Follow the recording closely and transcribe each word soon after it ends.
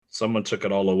Someone took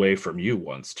it all away from you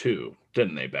once, too,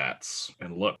 didn't they, Bats?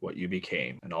 And look what you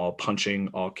became. An all punching,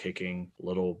 all kicking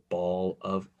little ball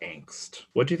of angst.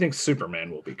 What do you think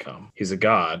Superman will become? He's a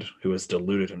god who has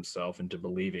deluded himself into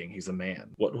believing he's a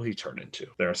man. What will he turn into?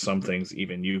 There are some things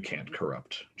even you can't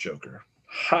corrupt, Joker.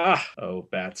 Ha! Oh,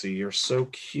 Batsy, you're so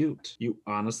cute. You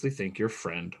honestly think your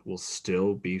friend will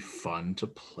still be fun to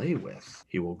play with.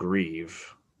 He will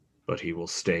grieve, but he will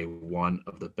stay one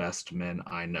of the best men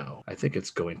I know. I think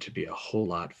it's going to be a whole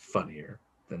lot funnier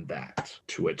than that.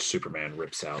 To which Superman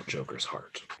rips out Joker's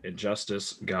heart.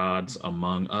 Injustice, Gods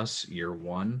Among Us, Year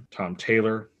 1. Tom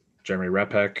Taylor, Jeremy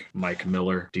Repek, Mike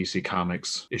Miller, DC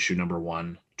Comics, issue number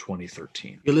 1,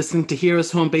 2013. You're listening to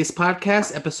Heroes Home Base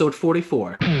Podcast, episode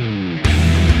 44.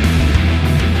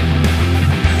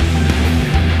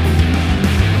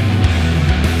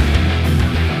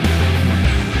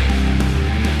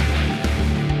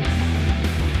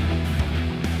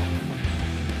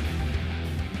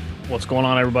 What's going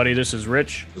on, everybody? This is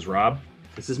Rich. This is Rob.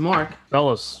 This is Mark.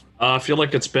 Fellas. I feel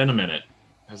like it's been a minute.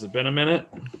 Has it been a minute?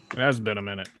 It has been a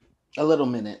minute. A little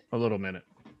minute.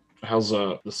 How's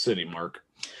the city, Mark?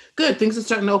 Good. Things are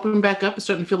starting to open back up. It's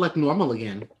starting to feel like normal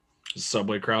again. Is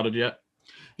Subway crowded yet?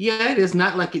 Yeah, it is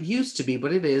not like it used to be,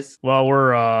 but it is. Well,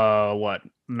 we're,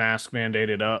 mask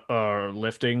mandated up or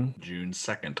lifting. June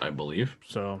 2nd, I believe.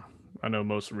 So I know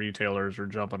most retailers are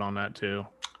jumping on that too.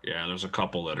 Yeah, there's a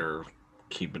couple that are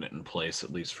keeping it in place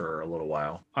at least for a little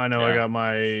while. I know. Yeah. I got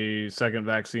my second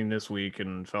vaccine this week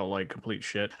and felt like complete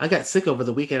shit. I got sick over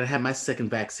the weekend. I had my second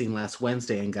vaccine last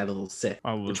Wednesday and got a little sick.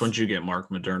 Which one did you get, Mark?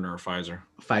 Moderna or Pfizer?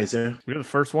 Pfizer. You're the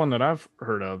first one that I've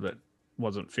heard of that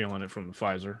wasn't feeling it from the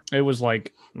Pfizer. It was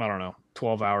like, I don't know,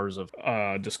 12 hours of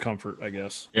discomfort, I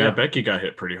guess. Yeah, Becky got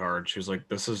hit pretty hard. She was like,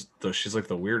 she's like,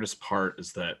 the weirdest part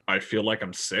is that I feel like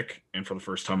I'm sick, and for the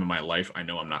first time in my life, I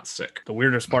know I'm not sick. The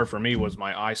weirdest part for me was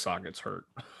my eye sockets hurt.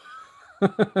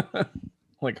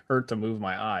 Like hurt to move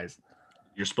my eyes.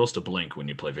 You're supposed to blink when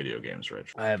you play video games,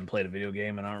 Rich. I haven't played a video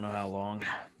game in I don't know how long.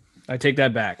 I take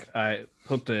that back. I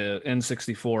hooked the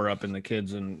N64 up in the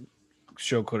kids, and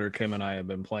Show Cutter Kim and I have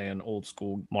been playing old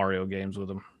school Mario games with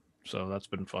them. So that's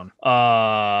been fun.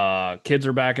 Kids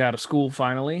are back out of school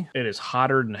finally. It is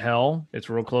hotter than hell.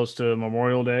 It's real close to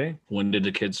Memorial Day. When did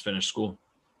the kids finish school?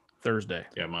 Thursday.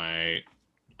 Yeah, my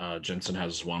Jensen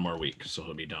has one more week, so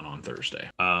he'll be done on Thursday.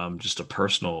 Just a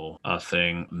personal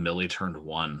thing. Millie turned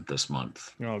 1 this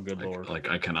month. Oh, good Lord. Like,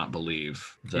 I cannot believe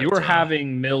that. You were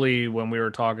having Millie when we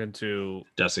were talking to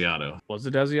Desiato. Was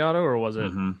it Desiato or was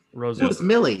it Rosie? It was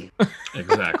Millie.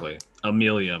 Exactly.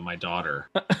 Amelia, my daughter.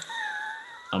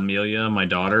 Amelia, my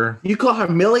daughter. You call her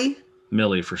Millie?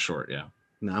 Millie for short, yeah.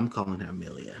 No, I'm calling her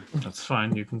Amelia. That's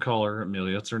fine. You can call her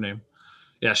Amelia. That's her name.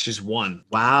 Yeah, she's 1.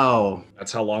 Wow.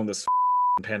 That's how long this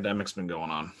pandemic's been going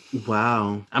on.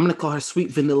 Wow. I'm going to call her Sweet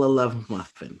Vanilla Love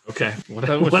Muffin. Okay.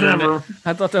 Whatever.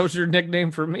 I thought that was your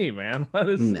nickname for me, man.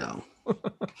 No.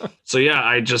 So yeah,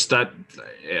 I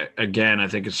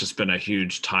think it's just been a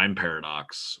huge time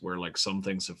paradox where like some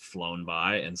things have flown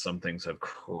by and some things have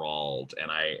crawled,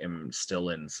 and I am still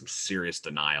in some serious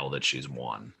denial that she's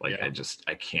 1. Like, yeah.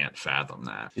 I can't fathom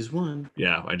that. She's 1.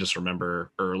 Yeah, I just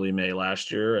remember early May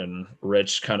last year, and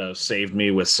Rich kind of saved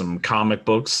me with some comic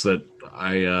books that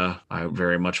I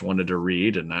very much wanted to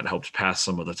read, and that helped pass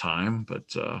some of the time. But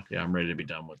yeah, I'm ready to be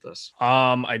done with this.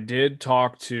 I did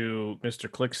talk to Mr.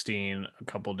 Klickstein a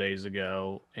couple days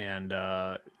ago, and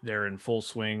they're in full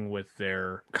swing with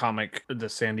their comic, the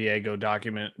San Diego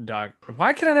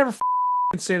Why can I never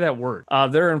say that word?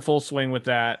 They're in full swing with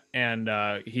that, and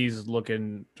he's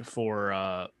looking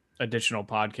for additional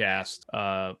podcast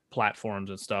platforms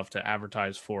and stuff to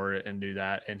advertise for it and do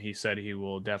that. And he said he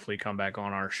will definitely come back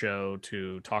on our show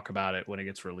to talk about it when it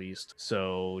gets released.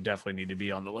 So definitely need to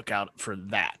be on the lookout for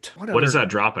that. What is that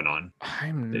dropping on?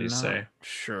 Did he say?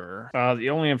 Sure.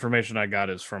 The only information I got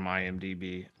is from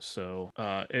IMDb. So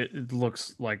it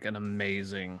looks like an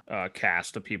amazing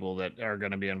cast of people that are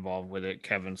going to be involved with it.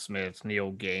 Kevin Smith,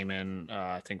 Neil Gaiman,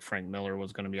 I think Frank Miller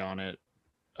was going to be on it.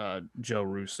 Joe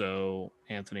Russo,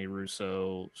 Anthony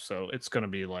Russo. So it's going to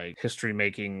be like history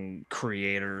making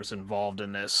creators involved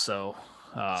in this. So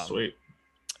sweet.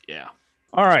 Yeah.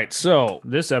 All right. So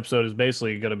this episode is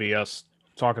basically going to be us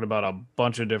talking about a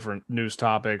bunch of different news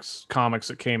topics, comics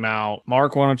that came out.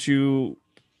 Mark, why don't you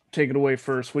take it away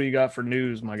first? What do you got for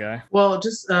news, my guy? Well,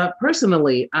 just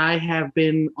personally, I have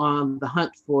been on the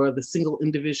hunt for the single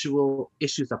individual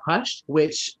issues of Hush,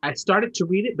 which I started to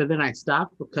read it, but then I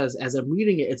stopped because as I'm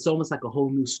reading it, it's almost like a whole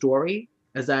new story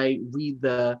as I read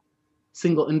the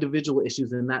single individual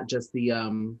issues and not just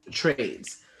the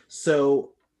trades. So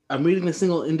I'm reading the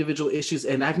single individual issues,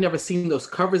 and I've never seen those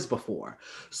covers before.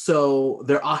 So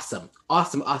they're awesome,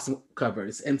 awesome, awesome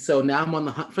covers. And so now I'm on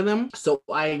the hunt for them. So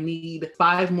I need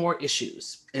 5 more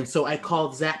issues. And so I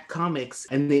called Zap Comics,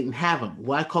 and they didn't have them.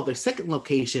 Well, I called their second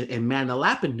location in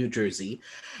Manalapan, New Jersey,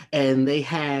 and they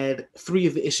had 3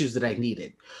 of the issues that I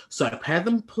needed. So I had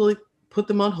them put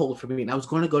them on hold for me, and I was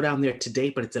going to go down there today,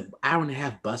 but it's an hour and a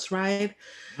half bus ride,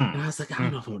 and I was like, I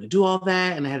don't know if I want to do all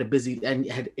that, and I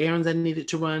had errands I needed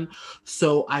to run,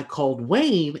 so I called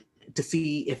Wayne to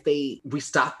see if they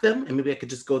restocked them, and maybe I could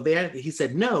just go there. He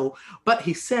said no, but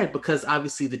he said because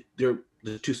obviously the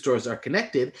 2 stores are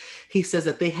connected, he says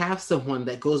that they have someone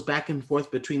that goes back and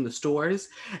forth between the stores,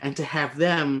 and to have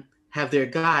them have their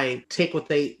guy take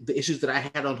the issues that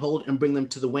I had on hold and bring them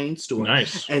to the Wayne store.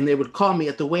 Nice. And they would call me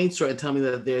at the Wayne store and tell me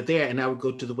that they're there, and I would go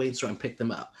to the Wayne store and pick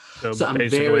them up. So I'm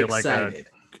very excited.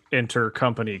 Like a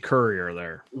intercompany courier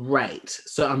there. Right.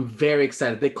 So I'm very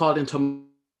excited. They called and told me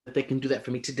that they can do that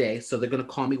for me today. So they're going to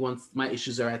call me once my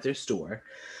issues are at their store.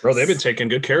 Bro, they've been taking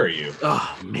good care of you.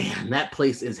 Oh man, that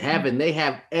place is heaven. They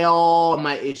have all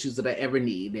my issues that I ever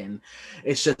need, and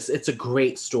it's a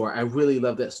great store. I really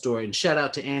love that store. And shout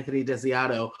out to Anthony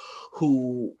Desiato,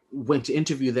 who went to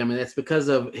interview them, and that's because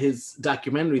of his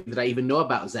documentary that I even know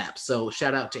about Zap. So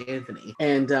shout out to Anthony.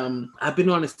 And I've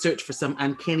been on a search for some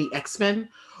Uncanny X-Men,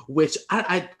 which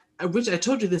Rich, I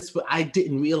told you this, but I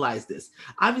didn't realize this.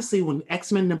 Obviously, when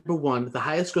X-Men #1, the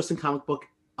highest grossing comic book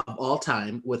of all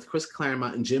time with Chris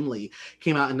Claremont and Jim Lee,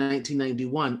 came out in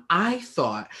 1991, I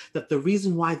thought that the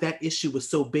reason why that issue was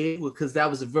so big was because that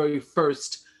was the very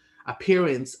first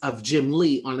appearance of Jim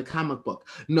Lee on the comic book.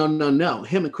 No.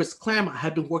 Him and Chris Claremont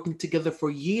had been working together for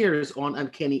years on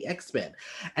Uncanny X-Men,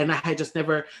 and I had just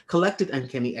never collected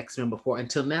Uncanny X-Men before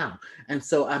until now. And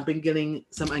so I've been getting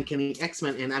some Uncanny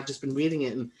X-Men, and I've just been reading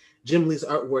it, and Jim Lee's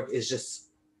artwork is just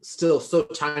still so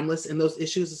timeless in those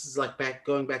issues. This is like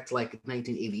going back to like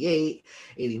 1988,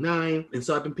 89. And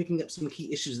so I've been picking up some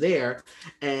key issues there,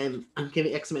 and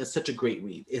Uncanny X-Men is such a great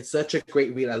read. It's such a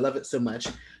great read. I love it so much.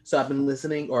 So I've been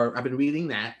reading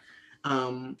that.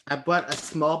 I bought a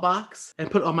small box and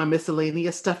put all my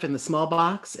miscellaneous stuff in the small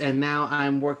box. And now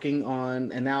I'm working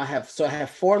on, and now I have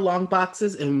 4 long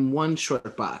boxes and 1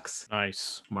 short box.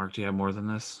 Nice. Mark, do you have more than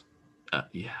this?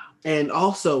 Yeah. And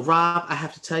also, Rob, I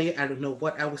have to tell you, I don't know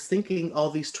what I was thinking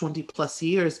all these 20 plus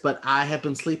years, but I have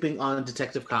been sleeping on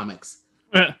Detective Comics.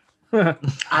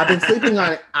 I've been sleeping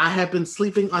on it. I have been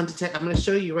sleeping on Detective. I'm going to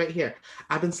show you right here.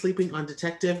 I've been sleeping on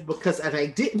Detective because, and I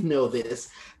didn't know this,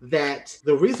 that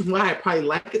the reason why I probably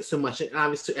like it so much, and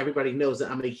obviously everybody knows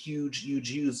that I'm a huge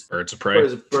Birds of Prey.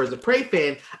 Birds of Prey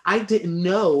fan. I didn't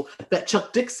know that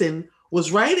Chuck Dixon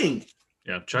was writing.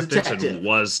 Yeah, Chuck Dixon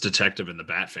was detective in the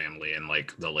Bat Family in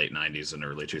like the late 90s and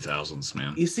early 2000s,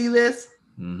 man. You see this?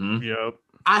 Mm-hmm. Yep.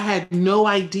 I had no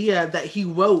idea that he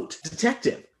wrote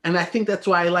Detective. And I think that's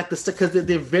why I like this, because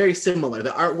they're very similar.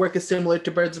 The artwork is similar to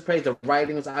Birds of Prey. The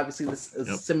writing is obviously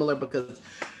similar because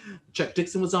Chuck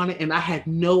Dixon was on it. And I had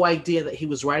no idea that he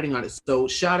was writing on it. So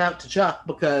shout out to Chuck,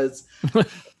 because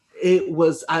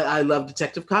I love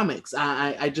Detective Comics.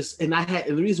 And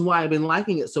the reason why I've been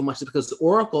liking it so much is because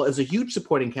Oracle is a huge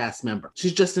supporting cast member.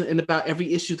 She's just in about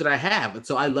every issue that I have. And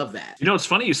so I love that. You know, it's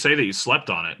funny you say that you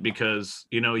slept on it, because,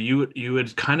 you know, you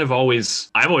had kind of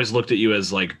I've always looked at you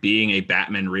as like being a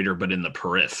Batman reader, but in the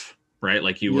periph, right?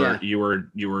 Like you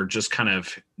were just kind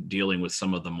of dealing with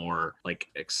some of the more like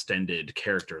extended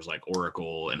characters like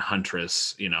Oracle and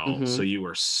Huntress, you know, Mm-hmm. So you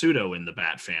were pseudo in the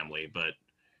Bat Family, but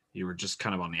you were just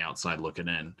kind of on the outside looking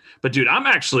in. But dude, I'm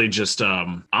actually just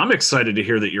I'm excited to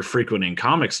hear that you're frequenting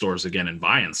comic stores again and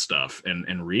buying stuff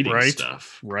and reading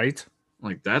stuff. Right.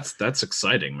 Like that's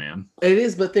exciting, man. It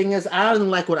is, but thing is, I don't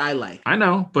like what I like. I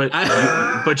know, but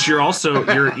but you're also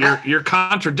you're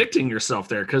contradicting yourself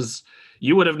there, because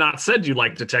you would have not said you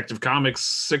liked Detective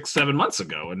Comics 6-7 months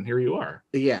ago, and here you are.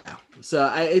 Yeah.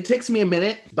 So it takes me a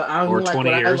minute, but I don't like 20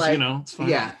 what years, I like. you know, it's fine.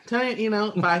 Yeah,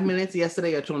 5 minutes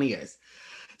yesterday or 20 years.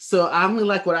 So I only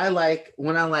like what I like,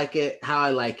 when I like it, how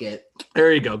I like it.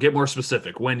 There you go. Get more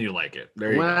specific. When you like it.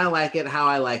 There you when go. I like it, how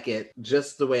I like it,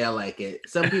 just the way I like it.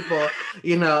 Some people,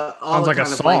 you know, all Sounds like a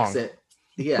kind of song. likes it.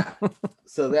 Yeah.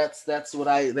 So that's what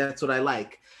I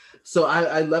like. So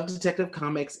I love Detective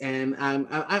Comics, and I'm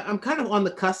kind of on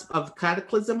the cusp of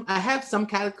Cataclysm. I have some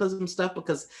Cataclysm stuff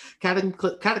because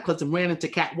Cataclysm ran into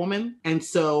Catwoman, and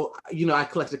so, you know, I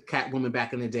collected Catwoman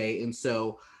back in the day, and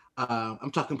so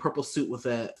I'm talking purple suit with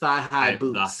a thigh-high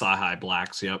boots. The thigh-high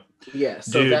blacks, yep. Yeah,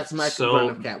 so Dude, that's my run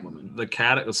of Catwoman.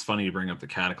 It was funny you bring up the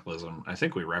Cataclysm. I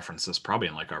think we referenced this probably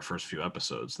in like our first few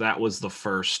episodes. That was the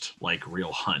first like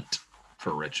real hunt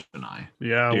for Rich and I.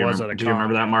 Yeah, Do you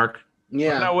remember that, Mark?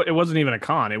 Yeah. No, it wasn't even a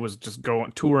con. It was just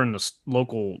touring the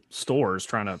local stores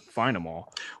trying to find them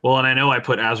all. Well, and I know I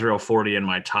put Azrael 40 in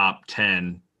my top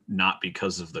 10, not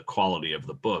because of the quality of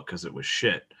the book, because it was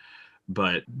shit,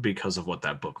 but because of what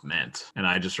that book meant. And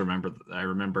I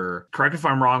remember, correct if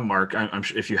I'm wrong, Mark, I'm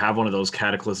sure if you have one of those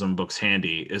Cataclysm books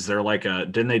handy, is there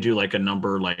didn't they do like a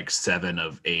number like 7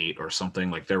 of 8 or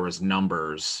something? Like there was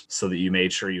numbers so that you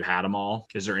made sure you had them all.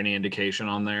 Is there any indication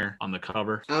on there on the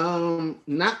cover?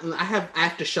 Not, I have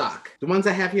Aftershock. The ones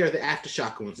I have here are the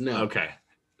Aftershock ones. No. Okay.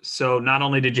 So not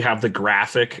only did you have the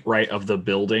graphic, right, of the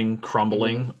building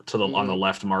crumbling on the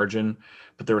left margin,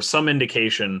 but there was some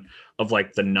indication of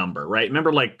like the number, right?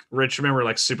 Remember like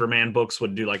Superman books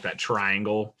would do like that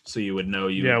triangle, so you would know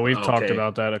you. Yeah, we've talked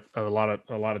about that a lot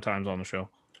of times on the show.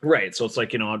 Right. So it's like,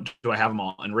 do I have them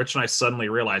all? And Rich and I suddenly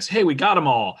realized, hey, we got them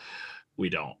all. We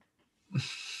don't.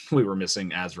 We were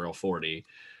missing Azrael 40,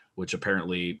 which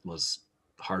apparently was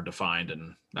hard to find,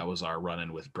 and that was our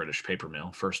run-in with British Paper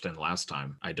Mill, first and last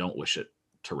time. I don't wish it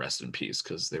to rest in peace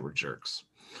because they were jerks.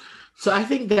 So I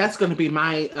think that's going to be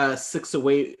my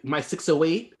 608. My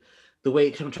 608. The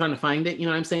way I'm trying to find it. You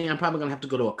know what I'm saying? I'm probably going to have to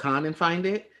go to a con and find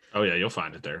it. Oh yeah, you'll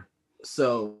find it there.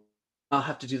 So I'll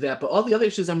have to do that. But all the other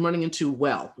issues I'm running into,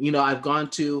 I've gone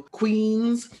to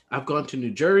Queens, I've gone to New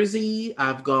Jersey,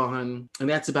 and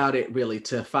that's about it really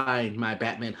to find my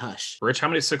Batman Hush. Rich, how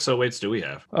many 608s do we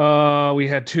have? We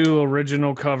had 2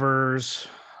 original covers.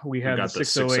 We had the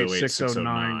 608,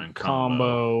 609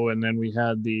 combo, and then we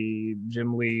had the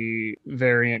Jim Lee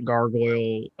variant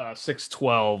Gargoyle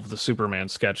 612, the Superman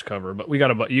sketch cover. But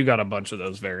you got a bunch of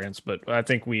those variants. But I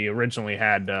think we originally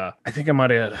had, I think I might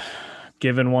have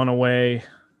given one away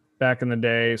back in the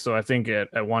day. So I think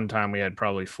at one time we had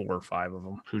probably 4 or 5 of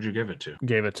them. Who'd you give it to?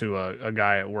 Gave it to a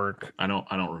guy at work. I don't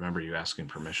remember you asking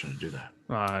permission to do that.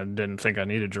 I didn't think I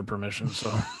needed your permission.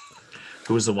 So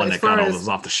who was the one that got all those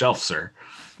off the shelf, sir?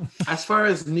 As far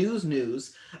as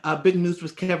news, big news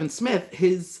with Kevin Smith.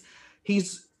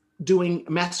 He's doing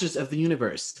Masters of the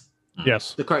Universe.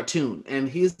 Yes, the cartoon, and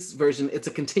his version, it's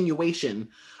a continuation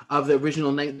of the original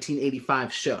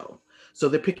 1985 show. So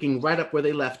they're picking right up where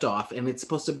they left off, and it's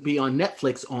supposed to be on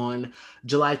Netflix on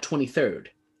July 23rd.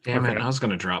 Damn it, I was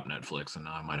going to drop Netflix, and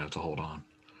now I might have to hold on.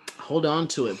 Hold on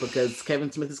to it, because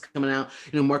Kevin Smith is coming out.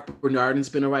 Mark Bernardin's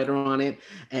been a writer on it,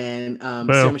 and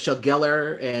Sarah Michelle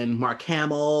Gellar and Mark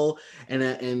Hamill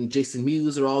and Jason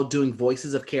Mewes are all doing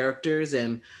voices of characters,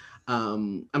 and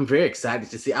I'm very excited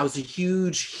to see. I was a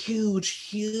huge.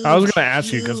 I was going to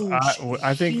ask you because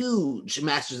I think huge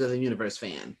Masters of the Universe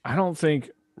fan. I don't think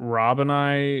Rob and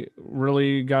I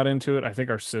really got into it. I think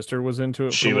our sister was into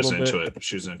it. She was into it.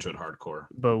 She was into it hardcore.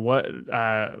 But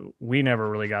we never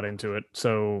really got into it.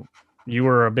 So you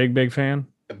were a big fan?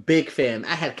 A big fan.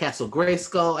 I had Castle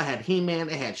Grayskull. I had He-Man.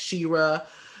 I had She-Ra.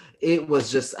 It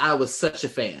was just, I was such a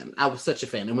fan.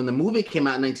 And when the movie came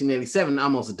out in 1987, I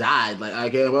almost died. Like, I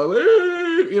can't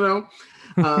believe,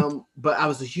 but I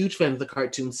was a huge fan of the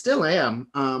cartoon. Still am.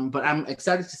 But I'm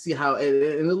excited to see how, and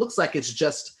it looks like it's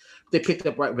just, they picked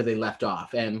up right where they left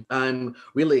off. And I'm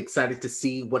really excited to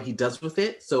see what he does with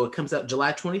it. So it comes out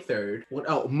July 23rd.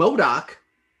 MODOK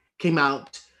came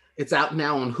out. It's out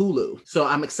now on Hulu. So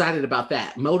I'm excited about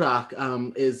that.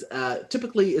 MODOK is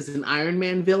typically is an Iron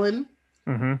Man villain.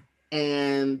 Mm-hmm.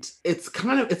 And it's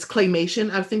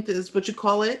claymation, I think that is what you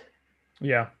call it.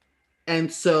 Yeah. And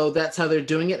so that's how they're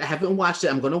doing it. I haven't watched it.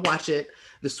 I'm going to watch it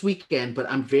this weekend, but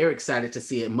I'm very excited to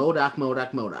see it.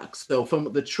 MODOK. So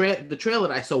from the trailer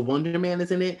that I saw, Wonder Man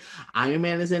is in it. Iron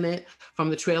Man is in it from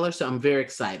the trailer. So I'm very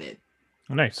excited.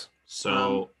 Nice.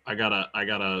 So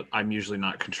I'm usually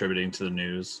not contributing to the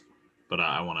news, but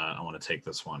I want to take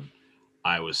this one.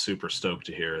 I was super stoked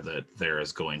to hear that there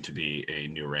is going to be a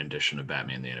new rendition of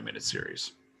Batman the Animated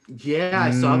Series. Yeah, I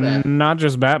saw that. Not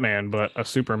just Batman, but a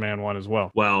Superman one as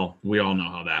well. Well, we all know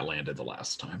how that landed the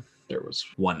last time. There was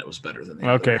one that was better than the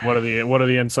other. Okay, what are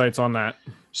the insights on that?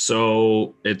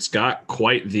 So it's got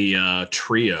quite the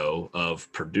trio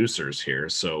of producers here.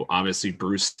 So obviously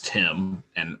Bruce Timm,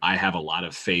 and I have a lot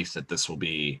of faith that this will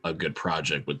be a good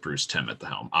project with Bruce Timm at the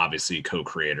helm. Obviously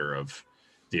co-creator of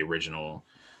the original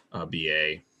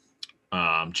BA,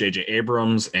 J.J.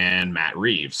 Abrams and Matt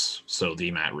Reeves. So the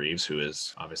Matt Reeves, who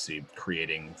is obviously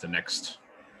creating the next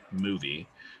movie.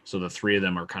 So the three of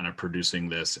them are kind of producing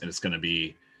this, and it's going to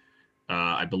be,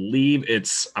 I believe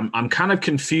I'm kind of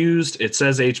confused. It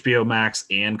says HBO Max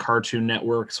and Cartoon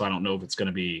Network, so I don't know if it's going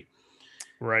to be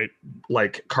right.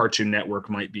 Like Cartoon Network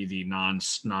might be the non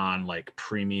like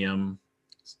premium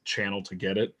channel to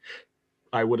get it,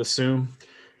 I would assume.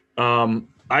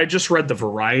 I just read the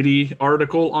Variety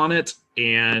article on it,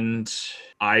 and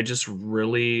I just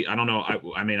really, I don't know.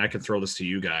 I mean, I could throw this to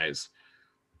you guys.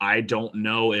 I don't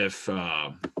know if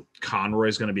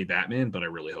Conroy's going to be Batman, but I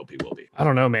really hope he will be. I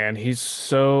don't know, man. He's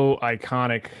so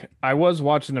iconic. I was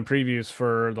watching the previews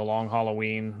for the Long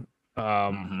Halloween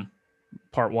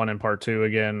part 1 and part 2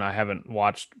 again. I haven't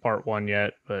watched part 1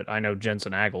 yet, but I know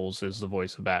Jensen Ackles is the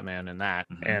voice of Batman in that.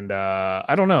 And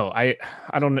I don't know. I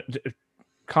don't.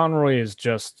 Conroy is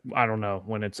just, I don't know.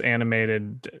 When it's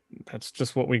animated, that's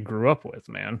just what we grew up with,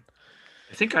 man.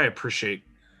 I think I appreciate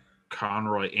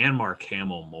Conroy and Mark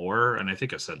Hamill more, and I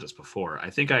think I've said this before. I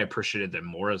think I appreciated them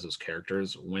more as those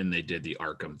characters when they did the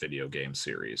Arkham video game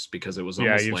series, because it was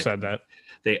almost you've like said that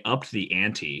they upped the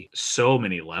ante so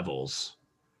many levels,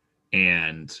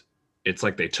 and it's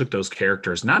like they took those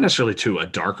characters not necessarily to a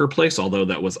darker place, although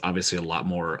that was obviously a lot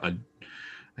more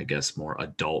I guess more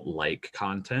adult-like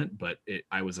content, but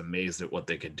I was amazed at what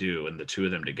they could do, and the two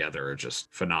of them together are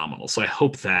just phenomenal. So I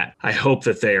hope that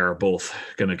they are both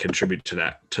going to contribute to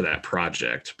that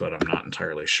project, but I'm not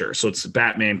entirely sure. So it's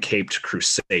Batman Caped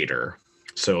Crusader.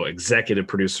 So executive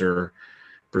producer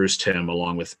Bruce Timm,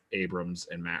 along with Abrams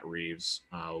and Matt Reeves,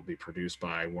 will be produced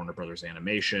by Warner Brothers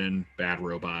Animation, Bad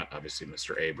Robot, obviously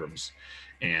Mr. Abrams,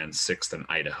 and Sixth and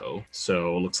Idaho.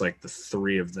 So it looks like the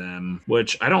three of them,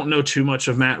 which I don't know too much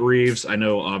of Matt Reeves. I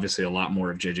know obviously a lot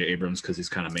more of J.J. Abrams because he's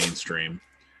kind of mainstream.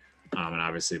 And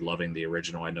obviously loving the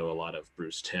original, I know a lot of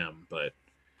Bruce Timm, but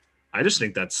I just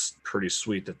think that's pretty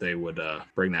sweet that they would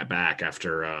bring that back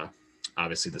after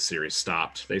obviously the series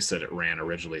stopped. They said it ran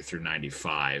originally through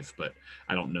 95, but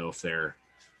I don't know if they're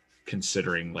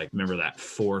considering, like, remember that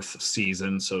fourth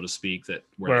season, so to speak, that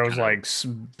where it was like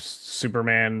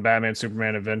Superman, Batman,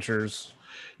 Superman Adventures.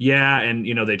 Yeah, and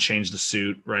they changed the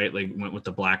suit, right? Like went with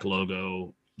the black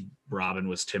logo. Robin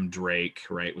was Tim Drake,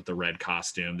 right, with the red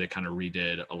costume. They kind of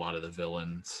redid a lot of the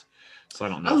villains. So I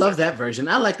don't know. I love that version.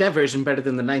 I like that version better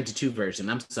than the 92 version.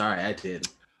 I'm sorry, I did.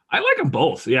 I like them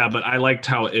both, yeah, but I liked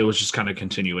how it was just kind of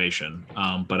continuation.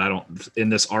 But I don't. In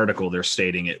this article, they're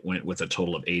stating it went with a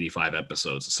total of 85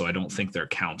 episodes, so I don't think they're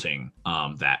counting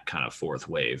that kind of fourth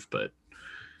wave. But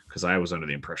because I was under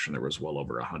the impression there was well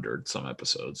over 100 some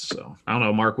episodes, so I don't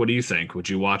know. Mark, what do you think? Would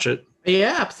you watch it?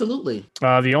 Yeah, absolutely.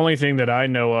 The only thing that I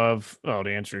know of, to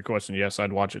answer your question, yes,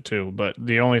 I'd watch it too. But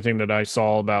the only thing that I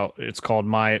saw about it's called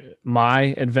My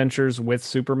Adventures with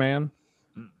Superman.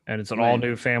 And it's an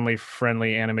all-new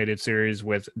family-friendly animated series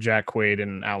with Jack Quaid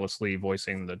and Alice Lee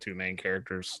voicing the two main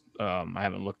characters. I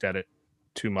haven't looked at it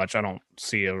too much. I don't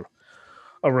see a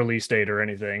release date or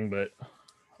anything, but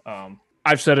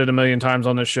I've said it a million times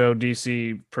on this show.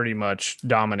 DC pretty much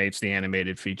dominates the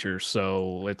animated features,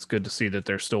 so it's good to see that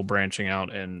they're still branching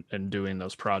out and doing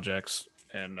those projects.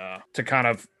 And to kind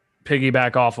of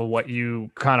piggyback off of what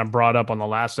you kind of brought up on the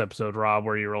last episode, Rob,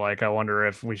 where you were like, I wonder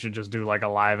if we should just do like a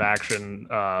live action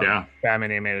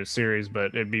Batman animated series,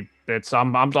 but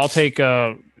I'll take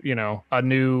a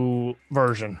new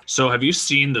version. So have you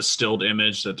seen the stilled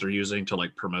image that they're using to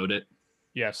like promote it?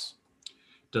 Yes.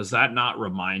 Does that not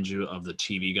remind you of the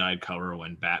TV Guide cover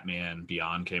when Batman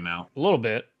Beyond came out? A little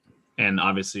bit. And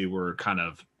obviously we're kind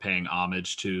of paying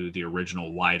homage to the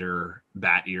original wider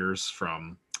bat ears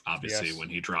from obviously when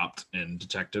he dropped in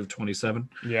Detective 27.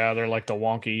 Yeah, they're like the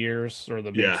wonky ears or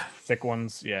the big thick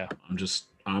ones. Yeah.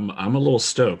 I'm a little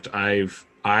stoked. I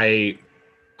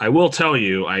will tell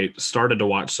you, I started to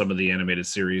watch some of the animated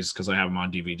series because I have them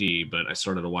on DVD, but I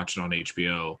started to watch it on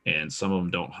HBO, and some of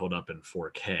them don't hold up in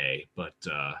 4K, but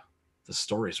the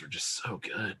stories were just so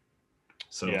good.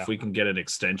 So if we can get an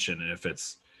extension, and if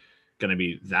it's going to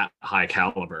be that high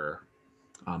caliber,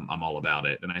 I'm all about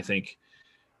it. And I think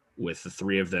with the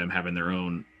three of them having their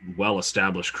own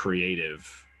well-established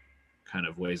creative kind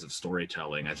of ways of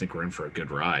storytelling, I think we're in for a good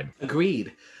ride.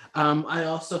 Agreed. I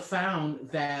also found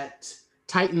that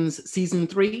Titans season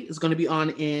 3 is going to be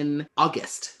on in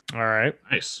August. All right.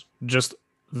 Nice. Just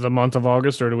the month of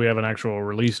August, or do we have an actual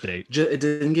release date? It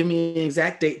didn't give me an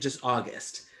exact date, just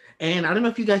August. And I don't know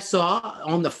if you guys saw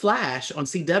on The Flash on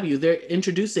CW,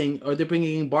 they're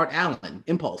bringing in Bart Allen,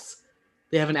 Impulse.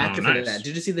 They have an actor for that.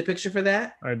 Did you see the picture for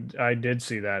that? I did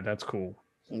see that. That's cool.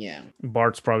 Yeah.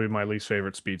 Bart's probably my least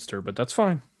favorite speedster, but that's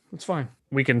fine. That's fine.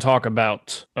 We can talk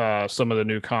about some of the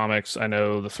new comics. I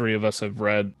know the three of us have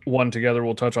read one together.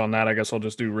 We'll touch on that. I guess I'll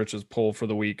just do Rich's poll for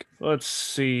the week. Let's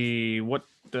see. What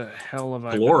the hell have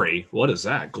I... Glory? What is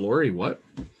that? Glory what?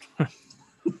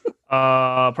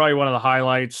 Probably one of the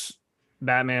highlights.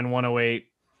 Batman 108.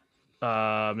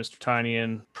 Mr.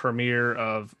 Tynion, premiere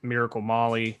of Miracle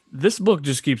Molly. This book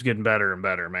just keeps getting better and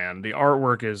better, man. The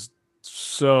artwork is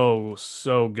so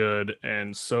good,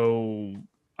 and so,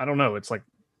 I don't know, it's like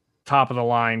top of the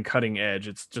line, cutting edge.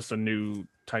 It's just a new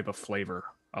type of flavor.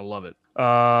 I love it.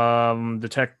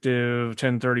 Detective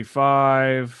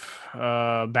 1035,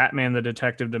 Batman the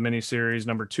Detective, the miniseries,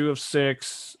 number 2 of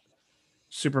 6.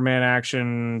 Superman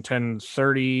Action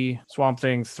 1030, Swamp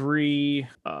Thing 3,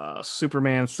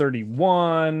 Superman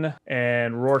 31,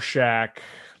 and Rorschach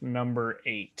number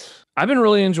 8. I've been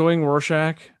really enjoying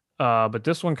Rorschach, but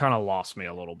this one kind of lost me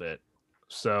a little bit.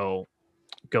 So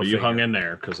But you hung in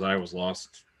there because I was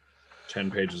lost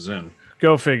 10 pages in.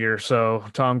 Go figure. So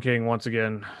Tom King once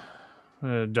again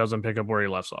doesn't pick up where he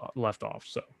left off.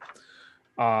 So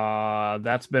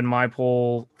that's been my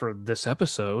poll for this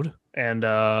episode. And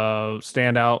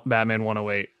standout Batman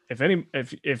 108.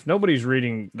 If nobody's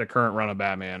reading the current run of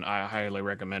Batman, I highly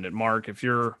recommend it. Mark, if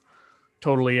you're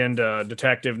totally into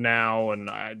detective now, and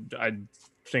I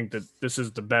think that this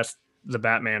is the best the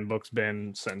Batman book's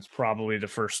been since probably the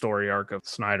first story arc of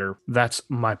Snyder. That's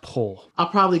my poll. I'll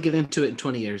probably get into it in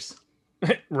 20 years.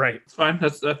 Right. It's fine.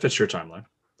 That fits your timeline.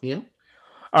 Yeah.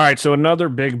 All right. So another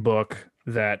big book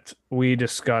that we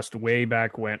discussed way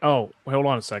back when. Oh, hold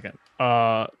on a second.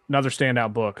 Another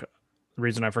standout book. The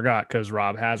reason I forgot, because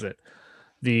Rob has it.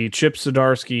 The Chip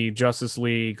Zdarsky Justice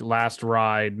League Last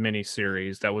Ride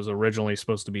miniseries that was originally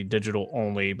supposed to be digital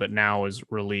only, but now is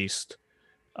released.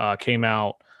 Came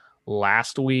out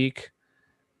last week.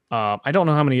 I don't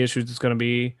know how many issues it's going to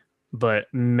be, but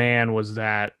man, was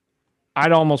that...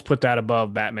 I'd almost put that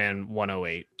above Batman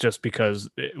 108 just because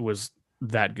it was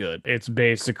that good. It's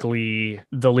basically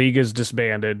the League is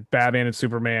disbanded. Batman and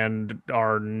Superman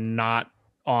are not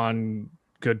on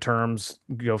good terms.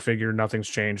 Go figure, nothing's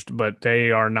changed, but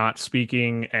they are not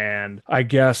speaking, and I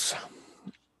guess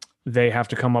they have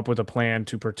to come up with a plan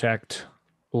to protect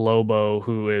Lobo,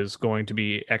 who is going to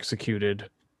be executed,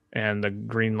 and the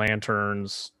Green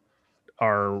Lanterns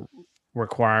are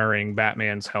requiring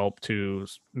Batman's help to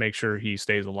make sure he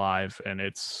stays alive, and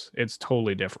it's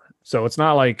totally different. So it's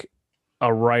not like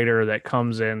a writer that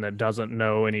comes in that doesn't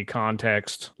know any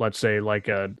context, let's say like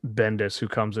a Bendis who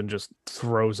comes and just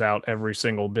throws out every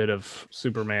single bit of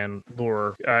Superman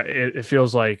lore. It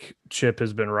feels like Chip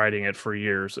has been writing it for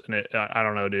years, and I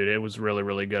don't know, dude, it was really,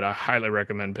 really good. I highly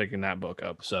recommend picking that book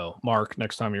up. So Mark,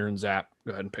 next time you're in Zap,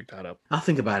 go ahead and pick that up. I'll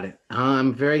think about it.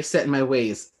 I'm very set in my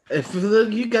ways. For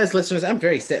you guys listeners, I'm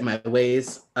very set in my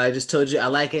ways. I just told you I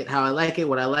like it how I like it.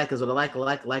 What I like is what I like.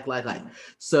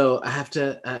 So I have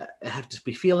to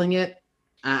be feeling it.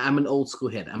 I'm an old school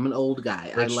head. I'm an old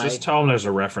guy. Rich, just tell him there's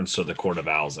a reference to the Court of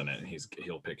Owls in it, and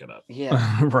he'll pick it up.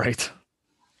 Yeah. Right.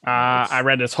 I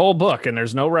read this whole book, and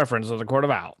there's no reference to the Court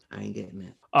of Owls. I ain't getting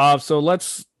it. So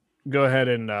let's go ahead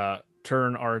and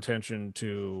turn our attention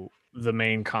to the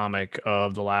main comic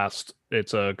of the last.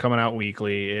 It's coming out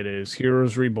weekly. It is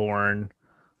Heroes Reborn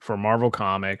for Marvel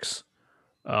Comics.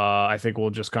 I think we'll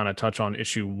just kind of touch on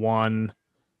issue 1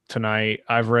 tonight.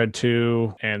 I've read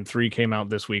 2, and 3 came out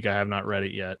this week. I have not read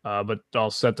it yet, but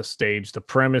I'll set the stage. The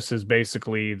premise is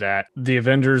basically that the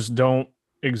Avengers don't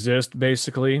exist.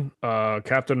 Basically,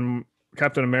 Captain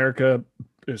America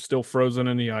is still frozen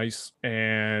in the ice,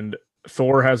 and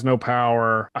Thor has no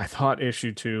power. I thought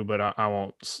issue 2, but I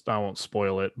won't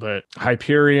spoil it. But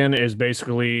Hyperion is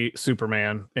basically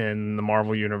Superman in the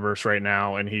Marvel universe right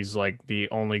now, and he's like the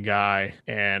only guy.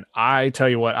 And I tell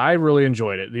you what, I really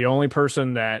enjoyed it. The only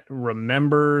person that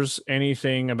remembers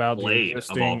anything about Blade, the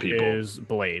existing is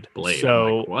Blade.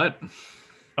 So like, what?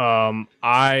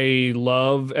 I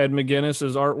love Ed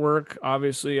McGuinness's artwork.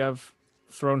 Obviously, I've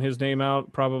thrown his name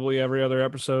out probably every other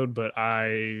episode, but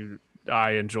I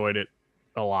enjoyed it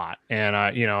a lot, and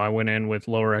I went in with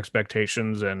lower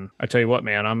expectations, and I tell you what,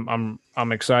 man,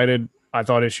 I'm excited. I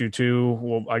thought issue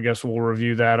 2, I guess we'll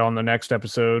review that on the next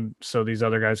episode, so these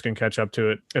other guys can catch up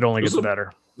to it. It only gets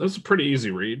better. That was a pretty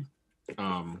easy read.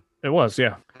 It was,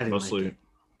 yeah. Mostly. Like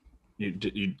you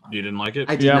didn't like it?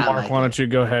 Mark, like why don't you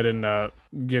go ahead and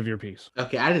give your piece?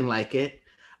 Okay, I didn't like it.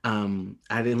 I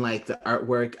didn't like the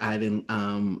artwork. I didn't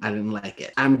like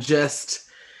it. I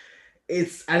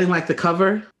didn't like the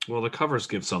cover. Well, the covers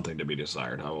give something to be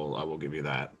desired. I will give you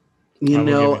that.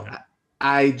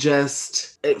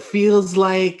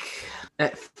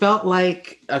 It felt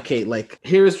like, okay, like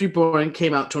Heroes Reborn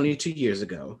came out 22 years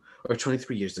ago or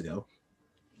 23 years ago.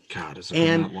 God, is it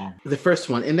been that long? The first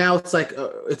one, and now it's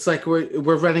like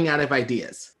we're running out of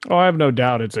ideas. Oh, I have no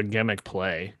doubt it's a gimmick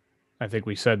play. I think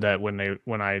we said that when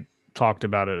I talked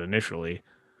about it initially.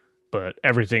 But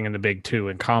everything in the big 2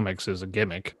 in comics is a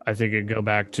gimmick. I think it'd go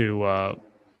back to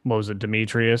what was it,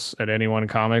 Demetrius at Anyone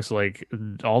Comics? Like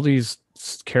all these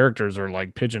characters are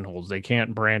like pigeonholes. They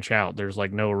can't branch out. There's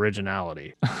like no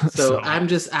originality. So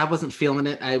I wasn't feeling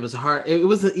it. I was hard. It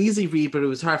was an easy read, but it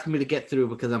was hard for me to get through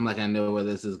because I'm like, I know where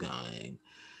this is going.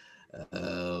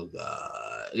 Oh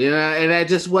God, and I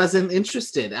just wasn't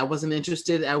interested. I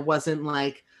wasn't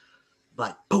like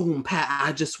boom, pat.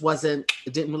 I just wasn't.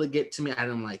 It didn't really get to me. I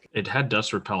didn't like it. It had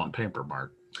dust repellent paper,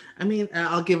 Mark. I mean,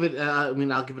 I'll give it.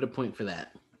 I'll give it a point for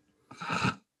that.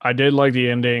 I did like the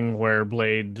ending where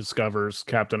Blade discovers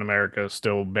Captain America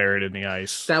still buried in the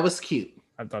ice. That was cute.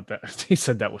 I thought that he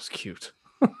said that was cute.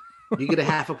 You get a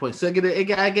half a point. So I get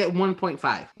 1.5,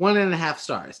 1.5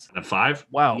 stars. A 5?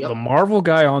 Wow, Yep. The Marvel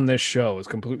guy on this show is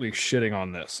completely shitting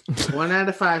on this. 1 out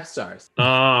of 5 stars.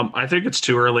 I think it's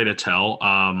too early to tell.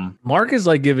 Mark is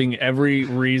like giving every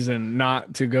reason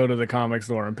not to go to the comic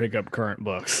store and pick up current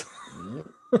books.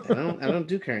 I don't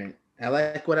do current. I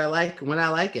like what I like when I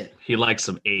like it. He likes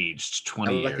some aged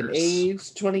 20 years. I like an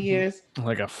aged 20 years.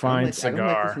 Like a fine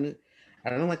cigar. I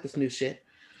don't like this new shit.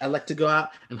 I like to go out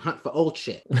and hunt for old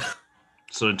shit.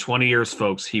 So in 20 years,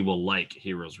 folks, he will like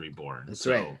Heroes Reborn. That's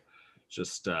so right.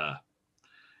 Just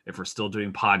if we're still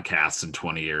doing podcasts in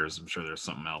 20 years, I'm sure there's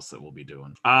something else that we'll be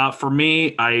doing. For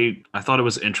me, I thought it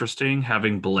was interesting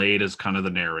having Blade as kind of the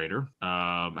narrator.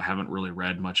 I haven't really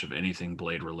read much of anything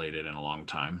Blade related in a long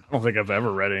time. I don't think I've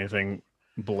ever read anything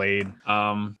Blade.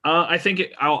 I think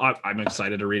I'm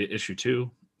excited to read issue 2.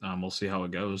 We'll see how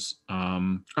it goes. I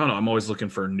don't know. I'm always looking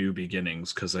for new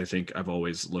beginnings because I think I've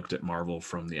always looked at Marvel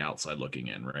from the outside looking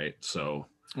in, right? So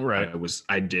right.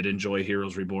 I did enjoy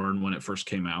Heroes Reborn when it first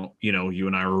came out. You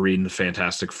and I were reading the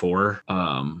Fantastic Four.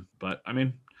 But I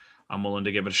mean, I'm willing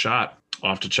to give it a shot. I'll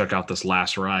have to check out this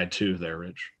last ride too there,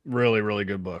 Rich. Really, really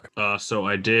good book. So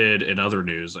I did, in other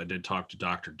news, I did talk to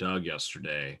Dr. Doug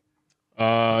yesterday.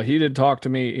 He did talk to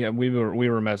me. Yeah, we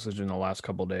were messaging the last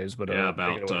couple of days, but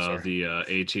about the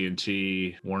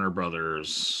AT&T Warner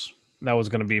Brothers. That was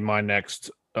going to be my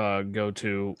next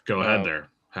go-to. Go ahead there.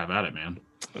 Have at it, man.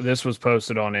 This was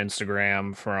posted on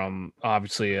Instagram from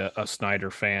obviously a Snyder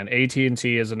fan.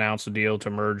 AT&T has announced a deal to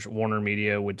merge Warner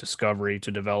Media with Discovery to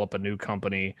develop a new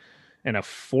company in a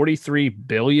 $43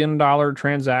 billion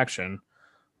transaction.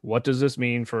 What does this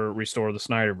mean for Restore the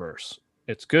Snyderverse?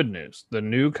 It's good news. The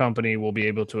new company will be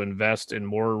able to invest in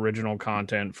more original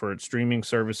content for its streaming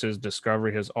services.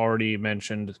 Discovery has already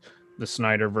mentioned the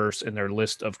Snyderverse in their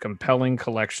list of compelling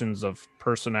collections of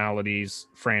personalities,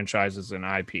 franchises, and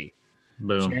IP.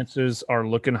 Boom. Chances are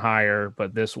looking higher,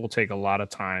 but this will take a lot of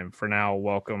time. For now,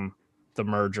 welcome the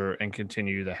merger and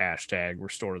continue the hashtag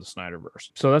Restore the Snyderverse.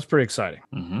 So that's pretty exciting.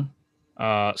 Mm-hmm.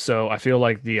 So I feel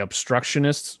like the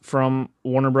obstructionists from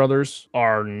Warner Brothers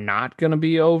are not going to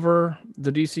be over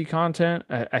the DC content,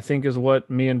 I think is what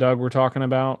me and Doug were talking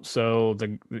about. So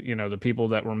the people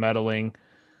that were meddling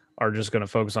are just going to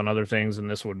focus on other things, and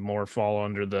this would more fall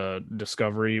under the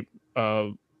Discovery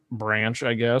branch,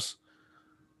 I guess.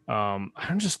 I'm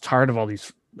just tired of all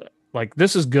these. Like,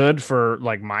 this is good for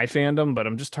like my fandom, but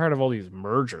I'm just tired of all these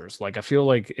mergers. Like, I feel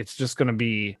like it's just going to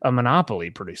be a monopoly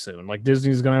pretty soon. Like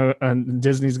Disney's going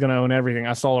to own everything.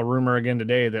 I saw a rumor again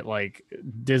today that like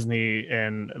Disney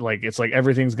and like, it's like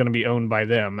everything's going to be owned by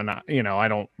them. And I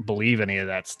don't believe any of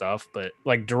that stuff, but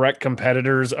like direct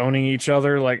competitors owning each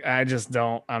other, like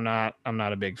I'm not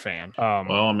a big fan.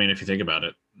 Well, I mean, if you think about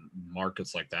it,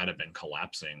 markets like that have been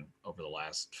collapsing over the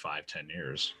last 5-10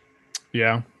 years.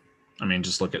 Yeah. I mean,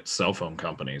 just look at cell phone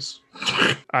companies.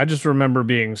 I just remember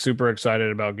being super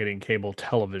excited about getting cable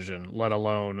television, let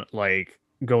alone like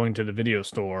going to the video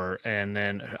store. And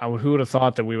then who would have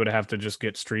thought that we would have to just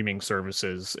get streaming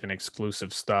services and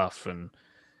exclusive stuff?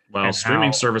 Well,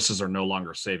 streaming services are no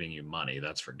longer saving you money.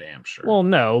 That's for damn sure. Well,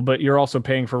 no, but you're also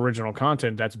paying for original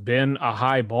content. That's been a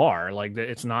high bar. Like,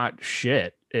 it's not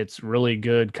shit. It's really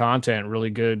good content, really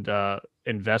good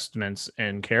investments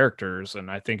in characters.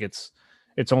 And I think it's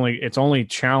only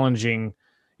challenging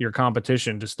your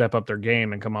competition to step up their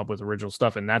game and come up with original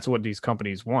stuff. And that's what these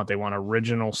companies want. They want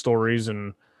original stories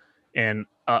and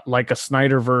like a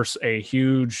Snyderverse, a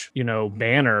huge,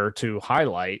 banner to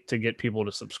highlight to get people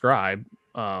to subscribe.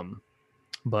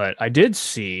 But I did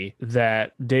see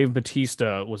that Dave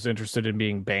Bautista was interested in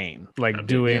being Bane, like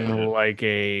doing like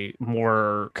a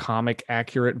more comic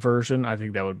accurate version. I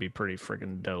think that would be pretty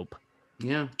freaking dope.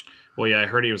 Yeah. Well, yeah, I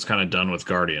heard he was kind of done with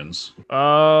Guardians.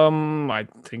 I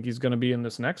think he's going to be in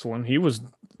this next one. He was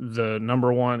the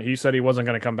number one. He said he wasn't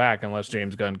going to come back unless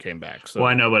James Gunn came back. So, well,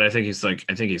 I know, but I think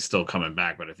he's still coming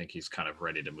back, but I think he's kind of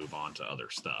ready to move on to other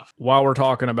stuff. While we're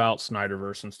talking about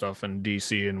Snyderverse and stuff and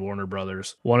DC and Warner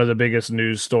Brothers, one of the biggest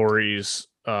news stories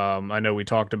I know we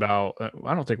talked about,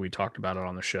 I don't think we talked about it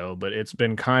on the show, but it's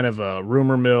been kind of a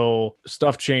rumor mill.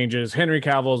 Stuff changes. Henry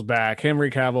Cavill's back.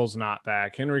 Henry Cavill's not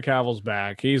back. Henry Cavill's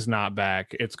back. He's not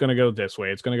back. It's going to go this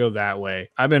way. It's going to go that way.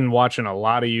 I've been watching a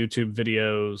lot of YouTube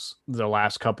videos the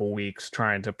last couple weeks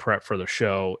trying to prep for the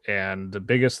show. And the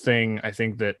biggest thing I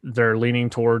think that they're leaning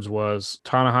towards was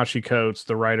Tanahashi Coates,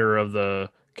 the writer of the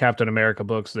Captain America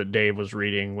books that Dave was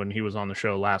reading when he was on the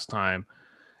show last time,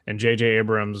 and J.J.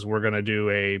 Abrams were going to do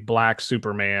a Black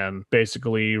Superman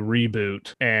basically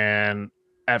reboot. And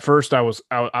at first I was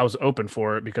open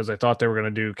for it because I thought they were going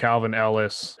to do Calvin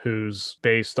Ellis, who's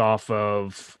based off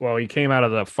of, well, he came out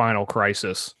of the Final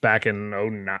Crisis back in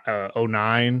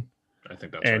 09. I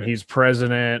think that's and right. He's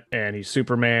president and he's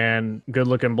Superman, good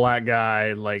looking black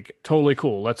guy, like totally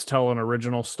cool. Let's tell an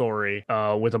original story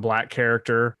with a black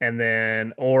character. And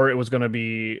then, or it was going to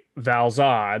be Val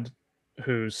Zod,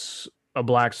 who's a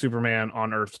black Superman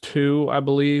on Earth 2, I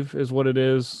believe is what it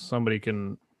is. Somebody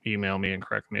can email me and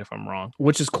correct me if I'm wrong,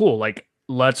 which is cool. Like,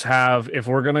 let's have, if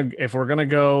we're going to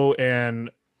go and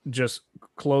just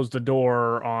close the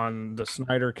door on the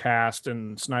Snyder cast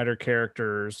and Snyder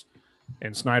characters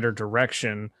and Snyder